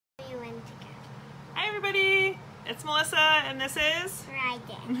everybody, it's Melissa and this is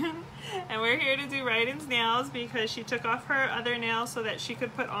Ryden. and we're here to do Ryden's nails because she took off her other nail so that she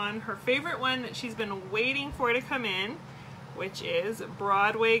could put on her favorite one that she's been waiting for to come in, which is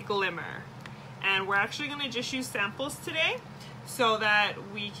Broadway Glimmer. And we're actually going to just use samples today so that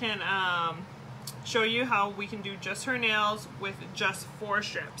we can show you how we can do just her nails with just 4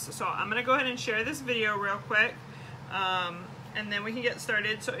 strips. So I'm going to go ahead and share this video real quick. And then we can get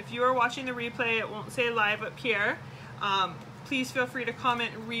started. So if you are watching the replay, it won't say live up here. Please feel free to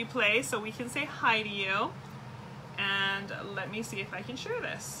comment replay so we can say hi to you. And let me see if I can share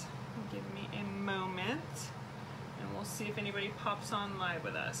this. Give me a moment and we'll see if anybody pops on live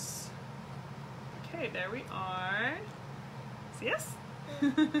with us. Okay, there we are. See us?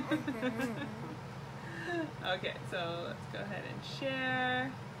 Okay, so let's go ahead and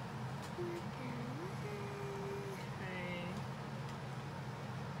share.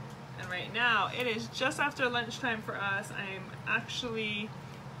 And right now, it is just after lunchtime for us. I'm actually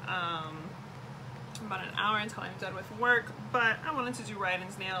about an hour until I'm done with work, but I wanted to do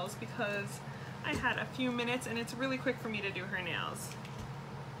Ryden's nails because I had a few minutes and it's really quick for me to do her nails.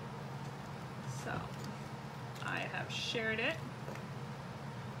 So, I have shared it.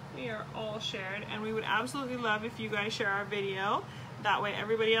 We are all shared, and we would absolutely love if you guys share our video. That way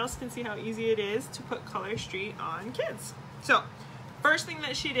everybody else can see how easy it is to put Color Street on kids. So, first thing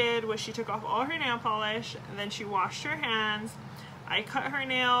that she did was she took off all her nail polish, and then she washed her hands. I cut her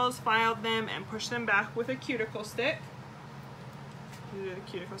nails, filed them, and pushed them back with a cuticle stick. These are the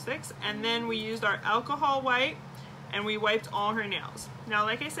cuticle sticks. And then we used our alcohol wipe, and we wiped all her nails. Now,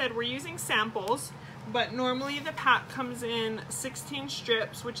 like I said, we're using samples, but normally the pack comes in 16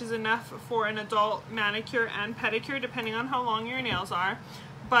 strips, which is enough for an adult manicure and pedicure, depending on how long your nails are.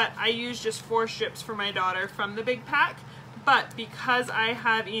 But I used just 4 strips for my daughter from the big pack. But because I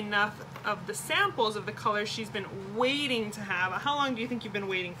have enough of the samples of the colors she's been waiting to have, how long do you think you've been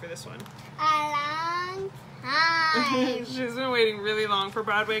waiting for this one? A long time. She's been waiting really long for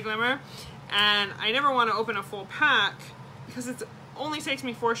Broadway Glimmer, and I never want to open a full pack because it only takes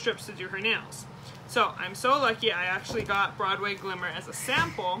me 4 strips to do her nails. So I'm so lucky I actually got Broadway Glimmer as a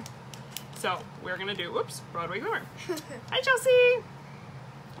sample. So we're gonna do, whoops, Broadway Glimmer. Hi, Chelsea.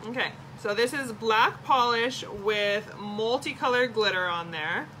 Okay, so this is black polish with multicolored glitter on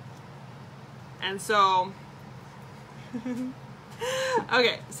there. And so,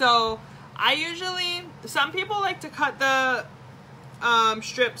 okay, so I usually, some people like to cut the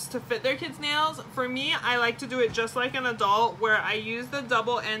strips to fit their kids' nails. For me, I like to do it just like an adult, where I use the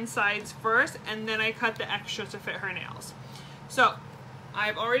double end sides first and then I cut the extra to fit her nails. So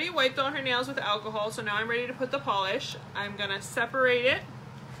I've already wiped all her nails with alcohol, so now I'm ready to put the polish. I'm gonna separate it,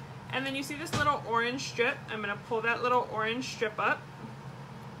 and then you see this little orange strip. I'm gonna pull that little orange strip up.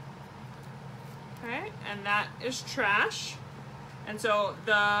 Okay, and that is trash. And so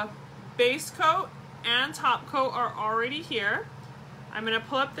the base coat and top coat are already here. I'm gonna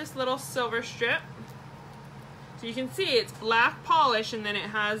pull up this little silver strip. So you can see it's black polish and then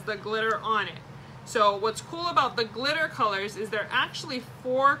it has the glitter on it. So what's cool about the glitter colors is they're actually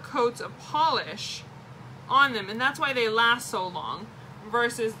 4 coats of polish on them, and that's why they last so long,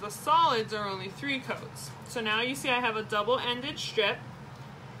 versus the solids are only 3 coats. So now you see I have a double-ended strip,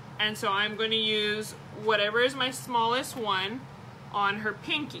 and so I'm going to use whatever is my smallest one on her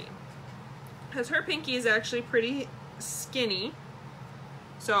pinky, because her pinky is actually pretty skinny.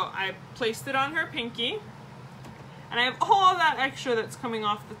 So I placed it on her pinky, and I have all that extra that's coming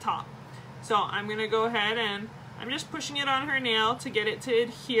off the top. So I'm gonna go ahead and I'm just pushing it on her nail to get it to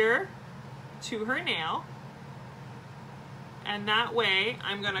adhere to her nail. And that way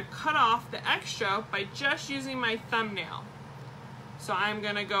I'm gonna cut off the extra by just using my thumbnail. So I'm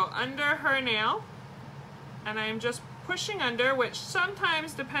gonna go under her nail, and I'm just pushing under, which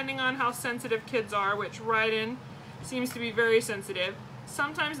sometimes, depending on how sensitive kids are, which Ryden seems to be very sensitive,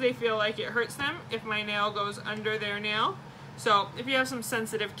 sometimes they feel like it hurts them if my nail goes under their nail. So if you have some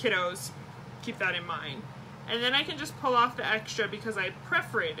sensitive kiddos, keep that in mind. And then I can just pull off the extra because I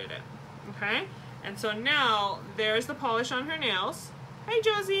perforated it, okay? And so now there's the polish on her nails. Hi,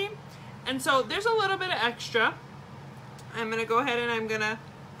 Josie. And so there's a little bit of extra. I'm gonna go ahead and I'm gonna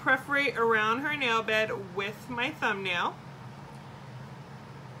perforate around her nail bed with my thumbnail.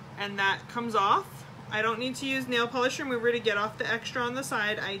 And that comes off. I don't need to use nail polish remover to get off the extra on the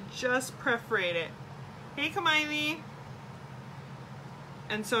side. I just perforate it. Hey, Kamiley.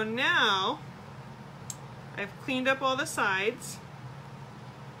 And so now I've cleaned up all the sides.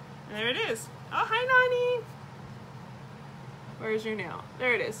 And there it is. Oh, hi, Nani. Where's your nail?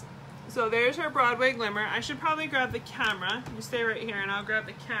 There it is. So there's her Broadway Glimmer. I should probably grab the camera. You stay right here and I'll grab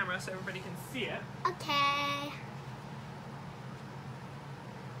the camera so everybody can see it. Okay.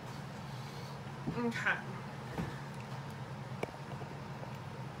 Okay.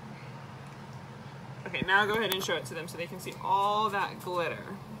 Okay, now go ahead and show it to them so they can see all that glitter.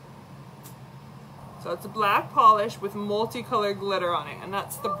 So it's a black polish with multicolored glitter on it, and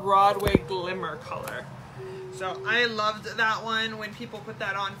that's the Broadway Glimmer color. So I loved that one when people put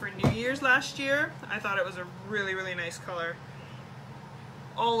that on for New Year's last year. I thought it was a really, really nice color.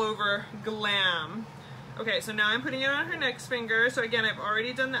 All over glam. Okay, so now I'm putting it on her next finger. So again, I've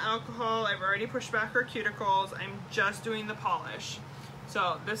already done the alcohol. I've already pushed back her cuticles. I'm just doing the polish.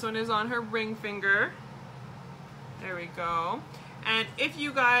 So this one is on her ring finger. There we go. And if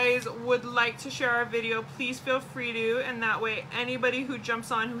you guys would like to share our video, please feel free to, and that way anybody who jumps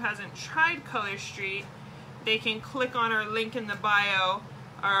on who hasn't tried Color Street, they can click on our link in the bio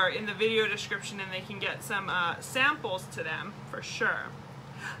or in the video description and they can get some samples to them for sure.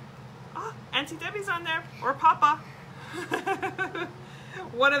 Oh, Auntie Debbie's on there, or Papa.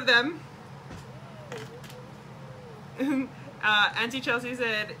 One of them. Auntie Chelsea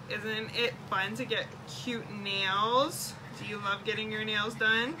said, isn't it fun to get cute nails? Do you love getting your nails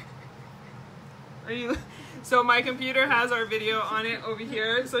done? Are you? So my computer has our video on it over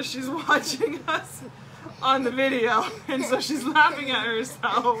here, so she's watching us on the video, and so she's laughing at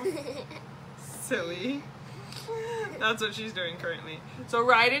herself. Silly. That's what she's doing currently. So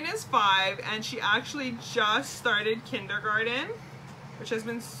Ryden is 5, and she actually just started kindergarten, which has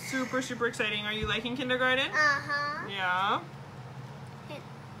been super, super exciting. Are you liking kindergarten? Uh-huh. Yeah. It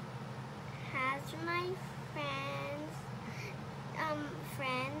has my friend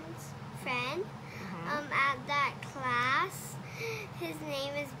at that class. His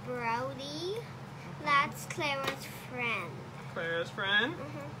name is Brody. That's Clara's friend. Clara's friend?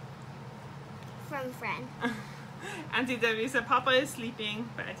 From friend. Auntie Debbie said Papa is sleeping,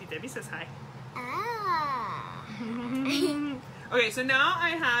 but Auntie Debbie says hi. Ah. Okay, so now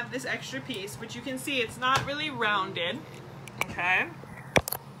I have this extra piece, which you can see it's not really rounded. Okay.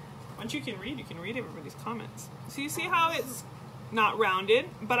 Once you can read everybody's comments. So you see how it's not rounded,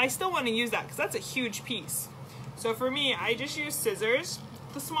 but I still want to use that because that's a huge piece. So for me, I just use scissors.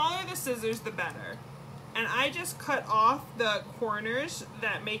 The smaller the scissors, the better. And I just cut off the corners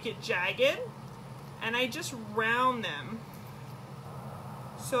that make it jagged, and I just round them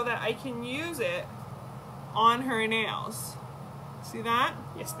so that I can use it on her nails. See that?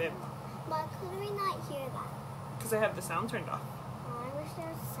 Yes, babe. But could we not hear that? Because I have the sound turned off. Oh, I wish there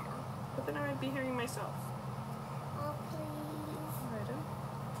was a sound. But then I would be hearing myself. Oh, please.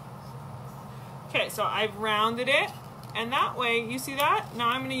 Okay, so I've rounded it, and that way, you see that? Now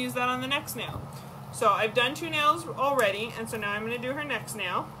I'm going to use that on the next nail. So I've done 2 nails already, and so now I'm going to do her next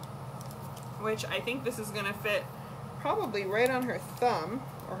nail, which I think this is going to fit probably right on her thumb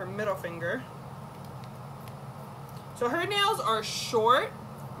or her middle finger. So her nails are short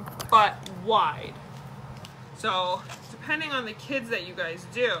but wide. So depending on the kids that you guys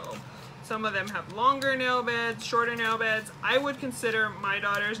do, some of them have longer nail beds, shorter nail beds. I would consider my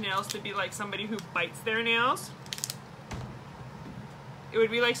daughter's nails to be like somebody who bites their nails. It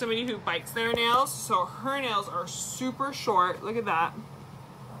would be like somebody who bites their nails. So her nails are super short. Look at that.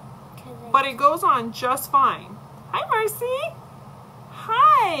 But it goes on just fine. Hi, Marcy.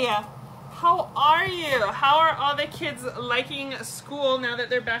 Hi. How are you? How are all the kids liking school now that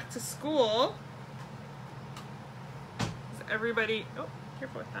they're back to school? Is everybody, oh,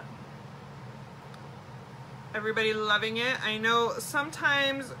 careful with that. Everybody loving it? I know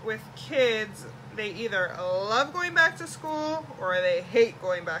sometimes with kids, they either love going back to school or they hate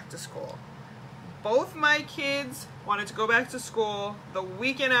going back to school. Both my kids wanted to go back to school the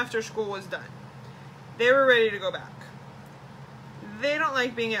weekend after school was done. They were ready to go back. They don't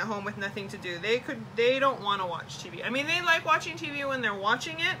like being at home with nothing to do. They don't want to watch TV. I mean, they like watching TV when they're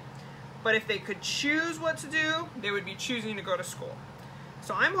watching it, but if they could choose what to do, they would be choosing to go to school.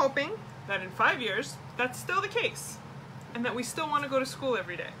 So I'm hoping that in 5 years, that's still the case, and that we still want to go to school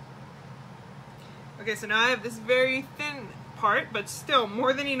every day. Okay, so now I have this very thin part, but still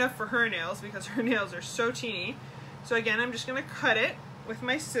more than enough for her nails because her nails are so teeny. So again, I'm just going to cut it with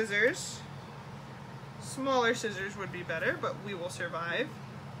my scissors. Smaller scissors would be better, but we will survive.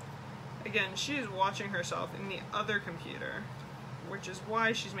 Again, she is watching herself in the other computer, which is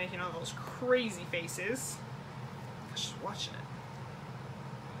why she's making all those crazy faces. She's watching it.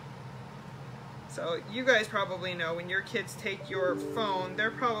 So you guys probably know when your kids take your phone, they're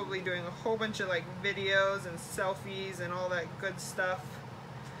probably doing a whole bunch of like videos and selfies and all that good stuff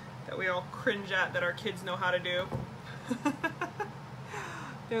that we all cringe at that our kids know how to do.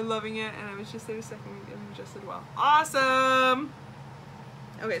 They're loving it, and I was just there a second and them just as well. Awesome!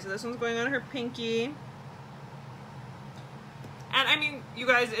 Okay, so this one's going on her pinky. And I mean, you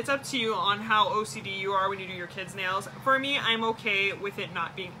guys, it's up to you on how OCD you are when you do your kids' nails. For me, I'm okay with it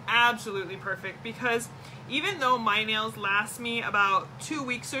not being absolutely perfect because even though my nails last me about 2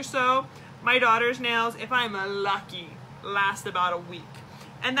 weeks or so, my daughter's nails, if I'm lucky, last about a week.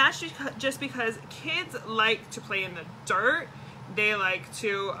 And that's just because kids like to play in the dirt. They like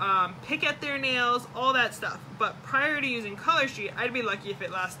to pick at their nails, all that stuff. But prior to using Color Street, I'd be lucky if it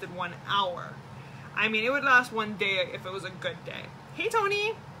lasted 1 hour. I mean, it would last 1 day if it was a good day. Hey,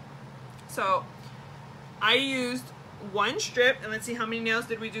 Tony! So, I used 1 strip, and let's see how many nails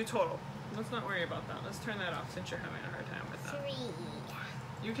did we do total. Let's not worry about that. Let's turn that off since you're having a hard time with that.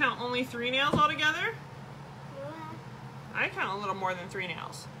 3. You count only 3 nails altogether? I count a little more than 3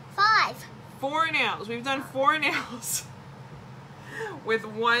 nails. 5. 4 nails. We've done 4 nails with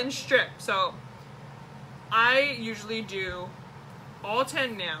 1 strip. So, I usually do all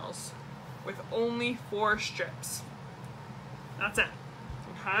 10 nails with only 4 strips. That's it.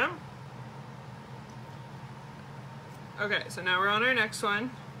 Okay? Okay, so now we're on our next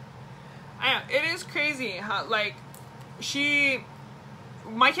one. I know, it is crazy how, like,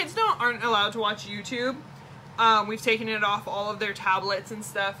 my kids aren't allowed to watch YouTube. We've taken it off all of their tablets and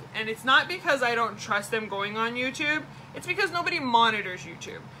stuff, and it's not because I don't trust them going on YouTube, it's because nobody monitors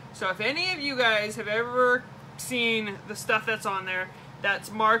YouTube. So if any of you guys have ever seen the stuff that's on there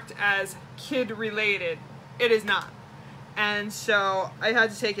that's marked as kid related, it is not. And so I had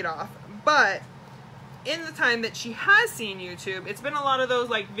to take it off. But in the time that she has seen YouTube, it's been a lot of those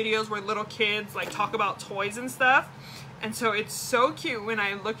like videos where little kids like talk about toys and stuff. And so it's so cute when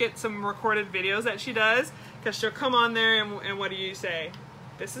I look at some recorded videos that she does, because she'll come on there and what do you say?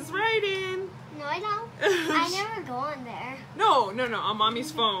 This is Ryden. No, I don't. I never go on there. No, on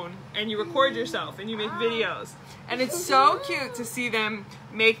mommy's phone, and you record yourself and you make videos. And it's so cute to see them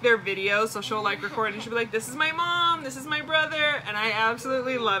make their videos. So she'll like record and she'll be like, this is my mom, this is my brother, and I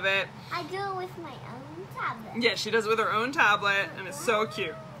absolutely love it. I do it with my own tablet. Yeah, she does it with her own tablet, and it's so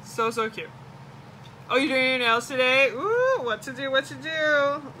cute. So cute. Oh, you're doing your nails today? Ooh, what to do, what to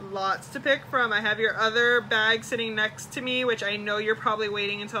do. Lots to pick from. I have your other bag sitting next to me, which I know you're probably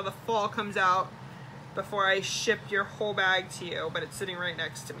waiting until the fall comes out before I ship your whole bag to you, but it's sitting right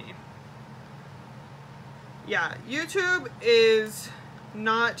next to me. Yeah, YouTube is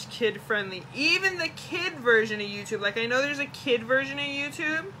not kid friendly. Even the kid version of YouTube, like I know there's a kid version of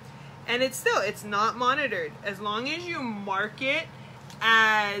YouTube, and it's not monitored. As long as you mark it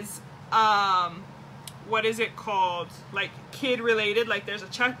as, what is it called? Like kid related, like there's a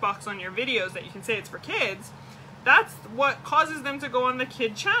checkbox on your videos that you can say it's for kids. That's what causes them to go on the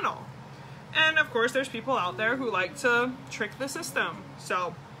kid channel. And of course there's people out there who like to trick the system.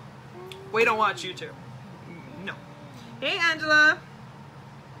 So we don't watch YouTube. No. Hey Angela.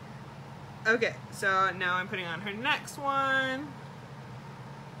 Okay, so now I'm putting on her next one.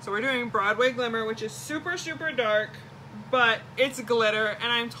 So we're doing Broadway Glimmer, which is super dark, but it's glitter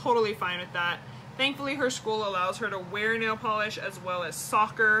and I'm totally fine with that. Thankfully, her school allows her to wear nail polish, as well as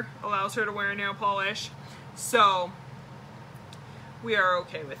soccer allows her to wear nail polish. So we are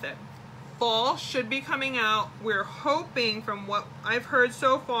okay with it. Fall should be coming out. We're hoping, from what I've heard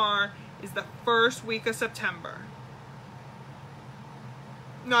so far, is the first week of September.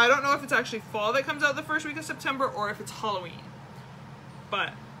 No, I don't know if it's actually fall that comes out the first week of September or if it's Halloween.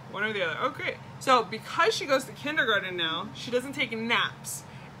 But one or the other. Okay. So because she goes to kindergarten now, she doesn't take naps.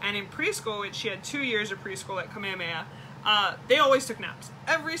 And in preschool, which she had 2 years of preschool at Kamehameha, they always took naps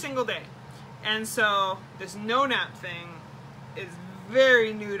every single day. And so this no nap thing is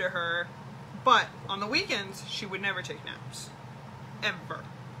very new to her. But on the weekends, she would never take naps. Ever.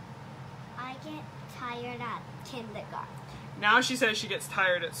 I get tired at kindergarten. Now she says she gets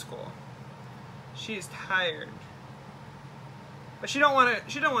tired at school. She's tired. But she don't want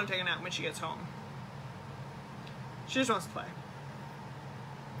to take a nap when she gets home. She just wants to play.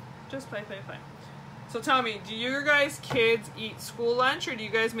 Just play. So tell me, do your guys' kids eat school lunch or do you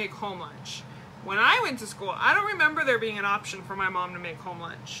guys make home lunch? When I went to school, I don't remember there being an option for my mom to make home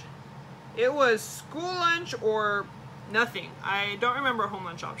lunch. It was school lunch or nothing. I don't remember a home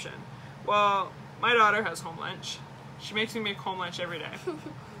lunch option. Well, my daughter has home lunch. She makes me make home lunch every day.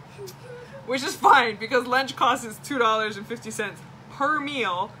 Which is fine because lunch cost is $2.50 per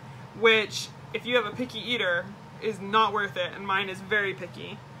meal, which if you have a picky eater is not worth it, and mine is very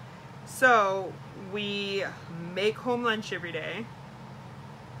picky. So we make home lunch every day,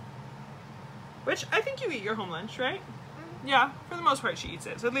 which I think you eat your home lunch, right? Mm-hmm. Yeah, for the most part she eats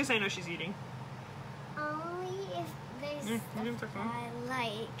it, so at least I know she's eating. Only if there's I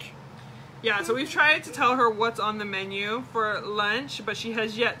like. Yeah, so we've tried to tell her what's on the menu for lunch, but she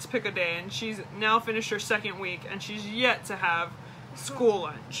has yet to pick a day, and she's now finished her second week, and she's yet to have school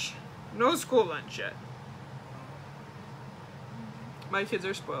lunch. No school lunch yet. My kids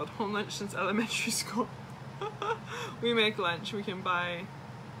are spoiled. Home lunch since elementary school. We make lunch. We can buy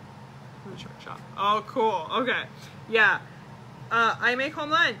from the truck shop. Oh, cool. Okay. Yeah. I make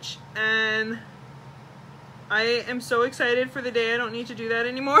home lunch, and I am so excited for the day I don't need to do that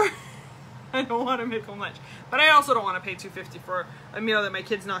anymore. I don't want to make home lunch, but I also don't want to pay $2.50 for a meal that my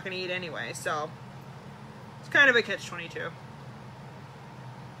kid's not going to eat anyway, so it's kind of a catch-22.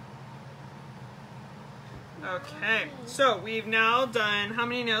 Okay, so we've now done, how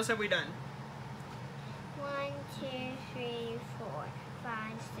many nails have we done? 1, 2, 3, 4, 5,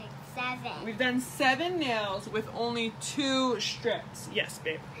 6, 7. We've done 7 nails with only 2 strips. Yes,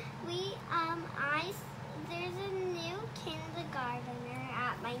 babe. There's a new kindergartner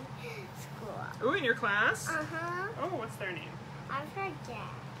at my school. Oh, in your class? Uh-huh. Oh, what's their name? I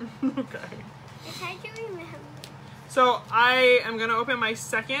forget. Okay. It's hard to remember. So I am going to open my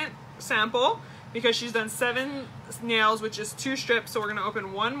second sample because she's done 7 nails, which is 2 strips, so we're going to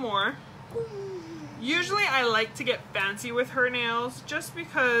open 1 more. Usually I like to get fancy with her nails just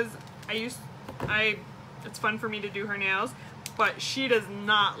because it's fun for me to do her nails, but she does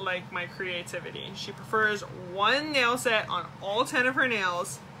not like my creativity. She prefers 1 nail set on all 10 of her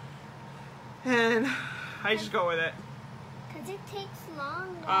nails, and I just go with it. Because it takes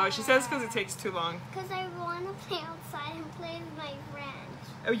long. Oh, she says because it takes too long. Because I want to play outside and play with my friends.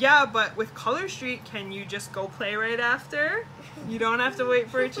 Oh yeah, but with Color Street, can you just go play right after? You don't have to wait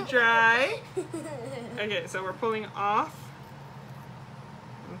for it to dry. Okay, so we're pulling off.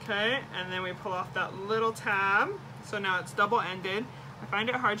 Okay, and then we pull off that little tab. So now it's double-ended. I find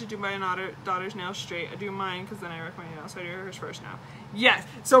it hard to do my daughter's nails straight. I do mine because then I wreck my nails, so I do hers first now. Yes,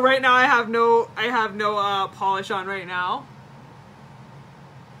 so right now I have no polish on right now.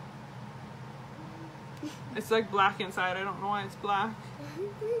 It's like black inside. I don't know why it's black.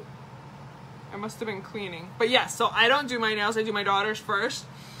 I must have been cleaning. But yes, so I don't do my nails. I do my daughter's first.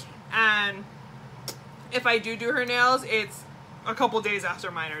 And if I do her nails, it's a couple days after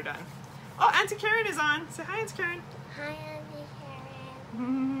mine are done. Oh, Auntie Karen is on. Say hi, Auntie Karen. Hi, Auntie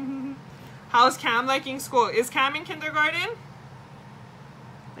Karen. How's Cam liking school? Is Cam in kindergarten?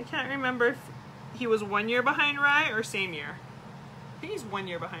 I can't remember if he was 1 year behind Rye or same year. I think he's 1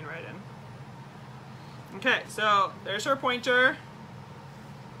 year behind Ryden. Okay, so there's her pointer.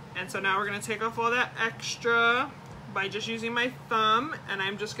 And so now we're going to take off all that extra by just using my thumb, and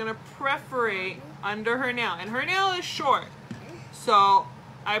I'm just going to perforate under her nail. And her nail is short, so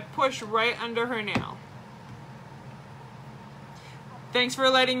I push right under her nail. Thanks for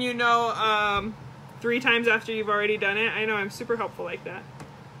letting you know 3 times after you've already done it. I know I'm super helpful like that.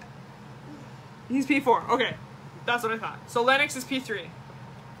 He's P4. Okay, that's what I thought. So Lennox is P3.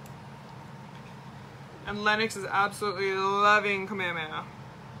 And Lennox is absolutely loving Kamehameha.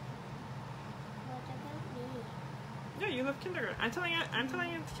 What about me? Yeah, you love kindergarten. I'm telling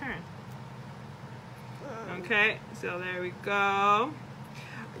you it's Karen. Okay, so there we go.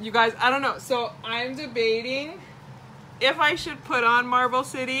 You guys, I don't know. So I'm debating if I should put on Marble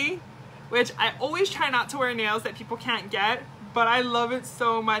City, which I always try not to wear nails that people can't get, but I love it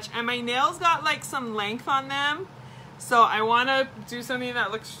so much. And my nails got like some length on them. So I want to do something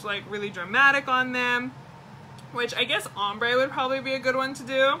that looks like really dramatic on them, which I guess ombre would probably be a good one to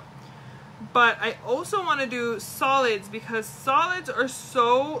do. But I also want to do solids because solids are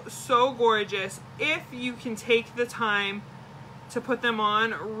so gorgeous if you can take the time to put them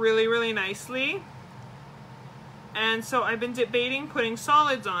on really, really nicely. And so I've been debating putting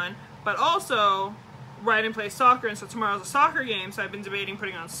solids on, but also Ryden plays soccer, and so tomorrow's a soccer game, so I've been debating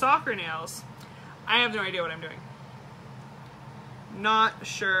putting on soccer nails. I have no idea what I'm doing. Not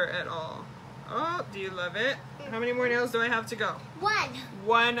sure at all. Oh, do you love it? How many more nails do I have to go? 1.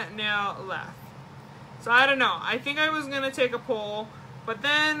 1 nail left. So I don't know. I think I was going to take a poll, but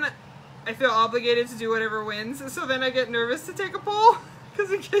then I feel obligated to do whatever wins. So then I get nervous to take a poll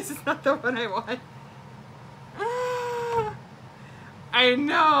because in case it's not the one I want. I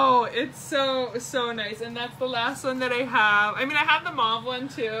know. It's so nice. And that's the last one that I have. I mean, I have the mauve one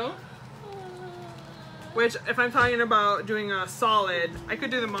too. Which, if I'm talking about doing a solid, I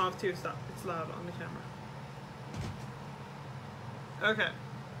could do the mauve too. Stop. It's loud on the camera. Okay.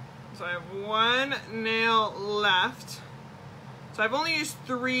 So I have 1 nail left. So I've only used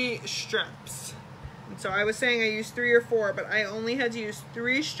 3 strips. And so I was saying I used 3 or 4, but I only had to use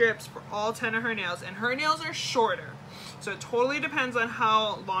 3 strips for all 10 of her nails. And her nails are shorter. So it totally depends on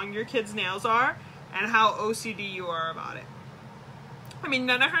how long your kid's nails are. and how OCD you are about it. I mean,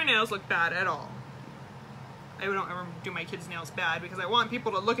 none of her nails look bad at all. I don't ever do my kids' nails bad because I want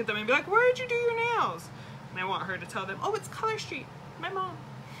people to look at them and be like, where did you do your nails? And I want her to tell them, oh, it's Color Street, my mom.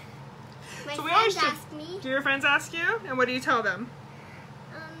 My so we friends always ask me. Do your friends ask you? And what do you tell them?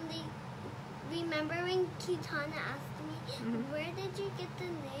 Remember when Kitana asked me, where did you get the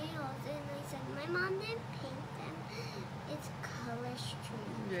nails? And I said, my mom didn't paint them. It's Color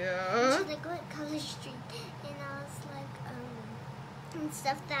Street. Yeah. And she's like, what, Color Street? And I was like, and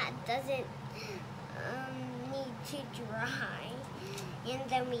stuff that doesn't need to dry. And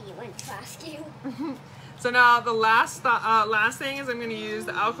then we went to ask you. So now the last thing is I'm going to use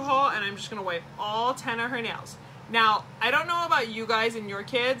the alcohol and I'm just going to wipe all 10 of her nails. Now, I don't know about you guys and your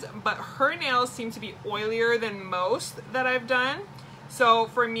kids, but her nails seem to be oilier than most that I've done. So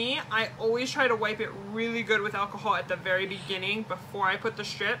for me, I always try to wipe it really good with alcohol at the very beginning before I put the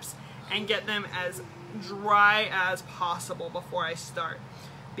strips and get them as dry as possible before I start.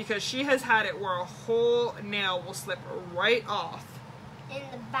 Because she has had it where a whole nail will slip right off. In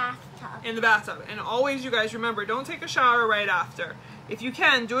the bathtub. In the bathtub. And always, you guys, remember, don't take a shower right after. If you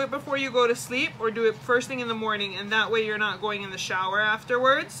can, do it before you go to sleep or do it first thing in the morning, and that way you're not going in the shower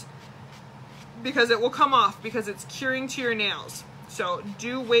afterwards because it will come off because it's curing to your nails. So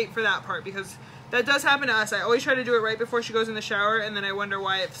do wait for that part because that does happen to us. I always try to do it right before she goes in the shower and then I wonder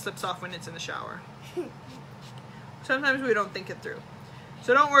why it slips off when it's in the shower. Sometimes we don't think it through.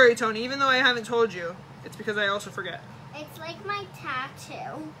 So don't worry, Tony, even though I haven't told you, it's because I also forget. It's like my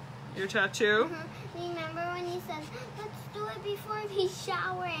tattoo. Your tattoo? Remember when you said, let's do it before we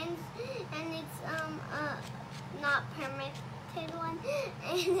shower, and it's not permitted one,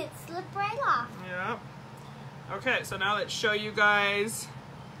 and it slipped right off. Yeah. Okay, so now let's show you guys.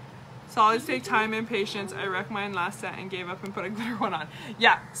 Solids take time and patience. I wrecked mine last set and gave up and put a glitter one on.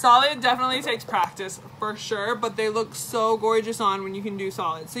 Yeah, solid definitely takes practice for sure, but they look so gorgeous on when you can do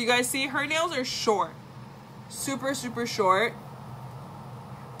solid. So you guys see, her nails are short. Super, super short.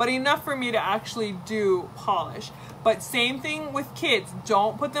 But enough for me to actually do polish. But same thing with kids.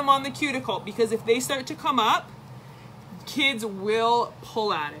 Don't put them on the cuticle because if they start to come up, kids will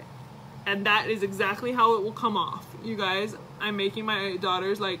pull at it. And that is exactly how it will come off. You guys, I'm making my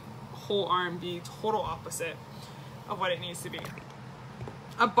daughter's like whole arm be total opposite of what it needs to be.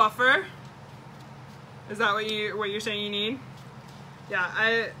 A buffer. Is that what you're saying you need? Yeah,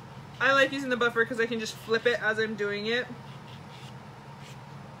 I like using the buffer because I can just flip it as I'm doing it.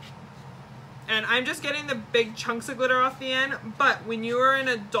 And I'm just getting the big chunks of glitter off the end, but when you are an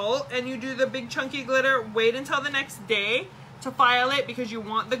adult and you do the big chunky glitter, wait until the next day to file it because you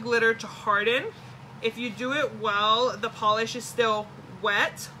want the glitter to harden. If you do it while the polish is still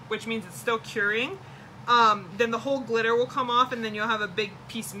wet, which means it's still curing, then the whole glitter will come off and then you'll have a big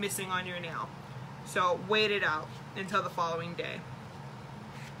piece missing on your nail. So wait it out until the following day.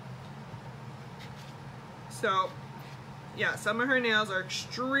 So yeah, some of her nails are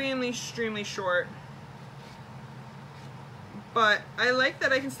extremely, extremely short. But I like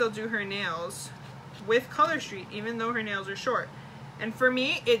that I can still do her nails with Color Street, even though her nails are short. And for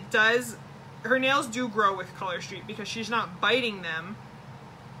me, it does, her nails do grow with Color Street because she's not biting them.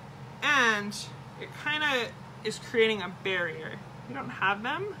 And it kind of is creating a barrier. You don't have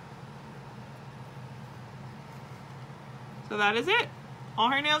them. So that is it. All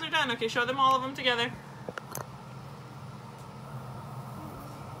her nails are done. Okay, show them all of them together.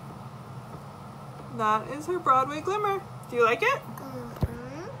 That is her Broadway Glimmer. Do you like it?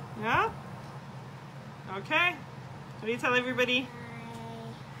 Yeah? Okay. What do you tell everybody?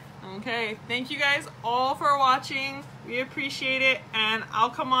 Bye. Okay. Thank you guys all for watching. We appreciate it. And I'll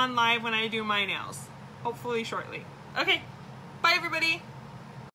come on live when I do my nails. Hopefully shortly. Okay. Bye everybody.